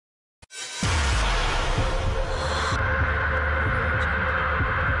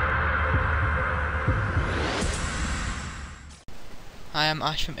I am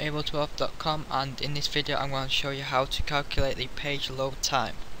Ash from abletwealth.com, and in this video I'm going to show you how to calculate the page load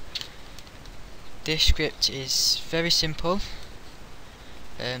time. This script is very simple,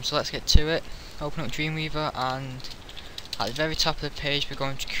 so let's get to it. Open up Dreamweaver, and at the very top of the page we're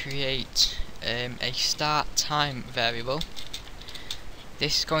going to create a start time variable.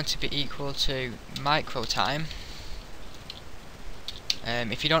 This is going to be equal to micro time.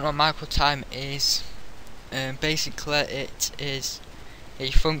 If you don't know what micro time is, basically it is a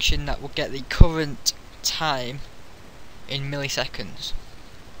function that will get the current time in milliseconds,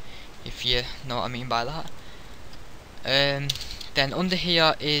 if you know what I mean by that. Then under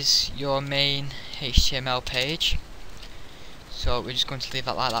here is your main HTML page, so we're just going to leave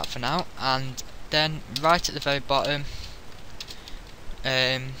that like that for now. And then right at the very bottom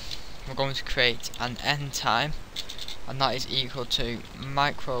we're going to create an end time, and that is equal to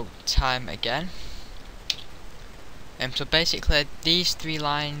micro time again. So basically these three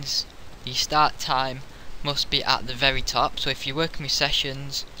lines, the start time must be at the very top. So if you're working with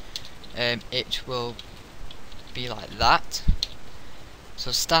sessions, it will be like that.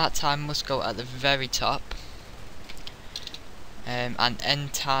 So start time must go at the very top, and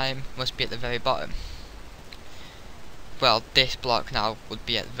end time must be at the very bottom. Well, this block now would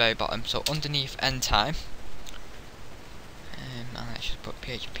be at the very bottom. So underneath end time, and let's just put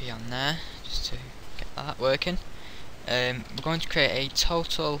PHP on there just to get that working. We're going to create a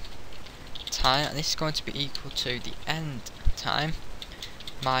total time, and this is going to be equal to the end time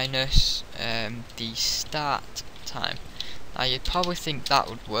minus the start time. Now you'd probably think that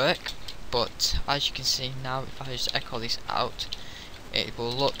would work, but as you can see now, if I just echo this out, it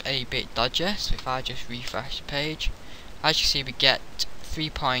will look a bit dodgy. So if I just refresh the page, as you see we get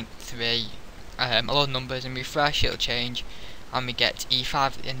 3.3, a lot of numbers, and refresh, it'll change, and we get E5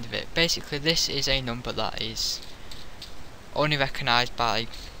 at the end of it. Basically this is a number that is only recognised by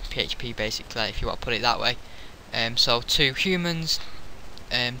PHP, basically, if you want to put it that way. So to humans,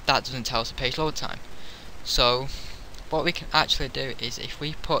 that doesn't tell us the page load time. So what we can actually do is, if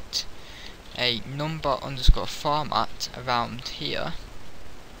we put a number underscore format around here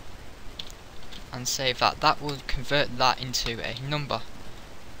and save that, that will convert that into a number.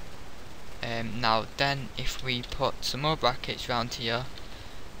 Now then, if we put some more brackets around here,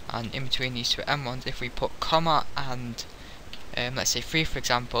 and in between these two M1s, if we put comma and let's say 3 for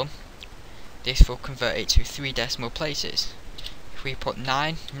example, this will convert it to 3 decimal places. If we put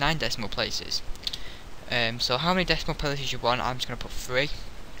 9 decimal places. So how many decimal places you want, I'm just going to put 3.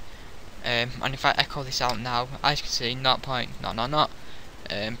 And if I echo this out now, as you can see, 0.000.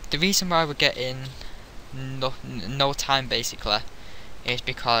 The reason why we're getting no time basically is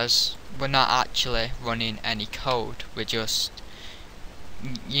because we're not actually running any code. We're just,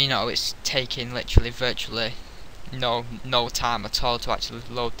 you know, it's taking literally virtually no time at all to actually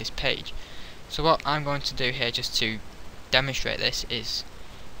load this page. So what I'm going to do here, just to demonstrate this, is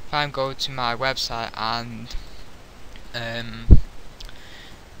if I go to my website and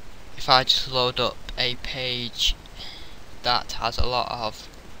if I just load up a page that has a lot of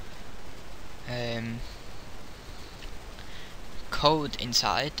code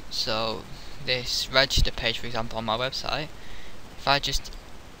inside, so this register page for example on my website, if I just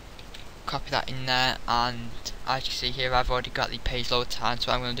copy that in there, and as you see here I've already got the page load time,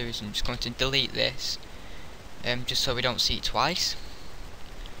 so what I'm going to do is I'm just going to delete this, just so we don't see it twice.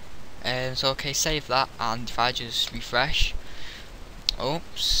 So okay, save that, and if I just refresh,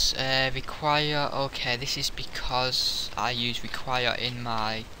 oops, require, okay, this is because I use require in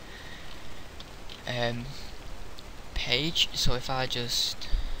my page. So if I just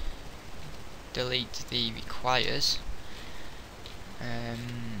delete the requires,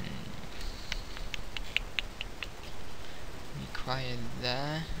 require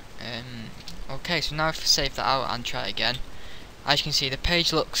there, okay, so now if I save that out and try it again, as you can see the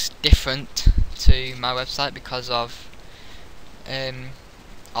page looks different to my website because of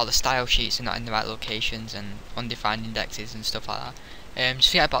all the style sheets are not in the right locations and undefined indexes and stuff like that. Just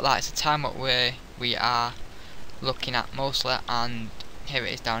forget about that. It's the time what we are looking at mostly, and here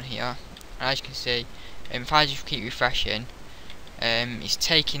it is down here. And as you can see, if I just keep refreshing, it's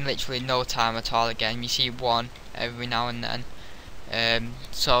taking literally no time at all. Again, you see 1 every now and then.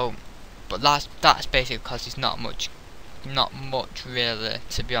 But that's basically because there's not much really,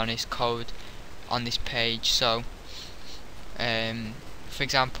 to be honest, code on this page. So for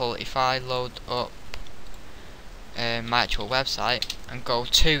example, if I load up my actual website and go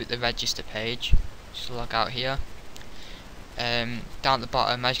to the register page, just log out here, down at the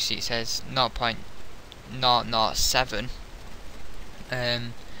bottom as you see it says 0.007.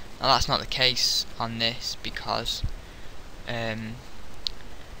 Now that's not the case on this because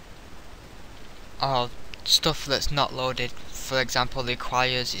or stuff that's not loaded. For example,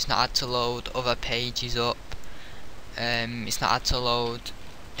 requires it's not had to load other pages up. It's not had to load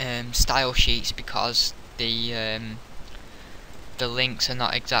style sheets because the links are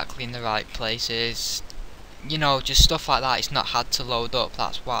not exactly in the right places. You know, just stuff like that. It's not had to load up.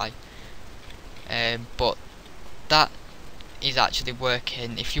 That's why. But that is actually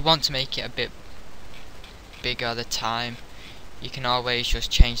working. If you want to make it a bit bigger at the time, you can always just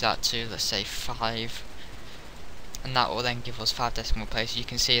change that to, let's say, 5, and that will then give us 5 decimal places. You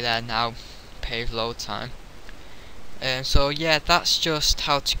can see there now page load time. So yeah, that's just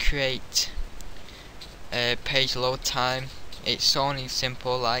how to create page load time. It's only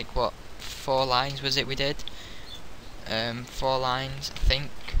simple, like what, 4 lines was it we did? 4 lines I think.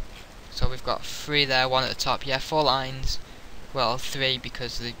 So we've got 3 there, 1 at the top. Yeah, 4 lines. Well, 3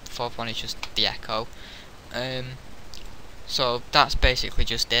 because the 4th one is just the echo. So that's basically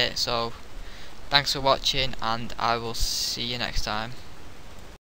just it. So thanks for watching, and I will see you next time.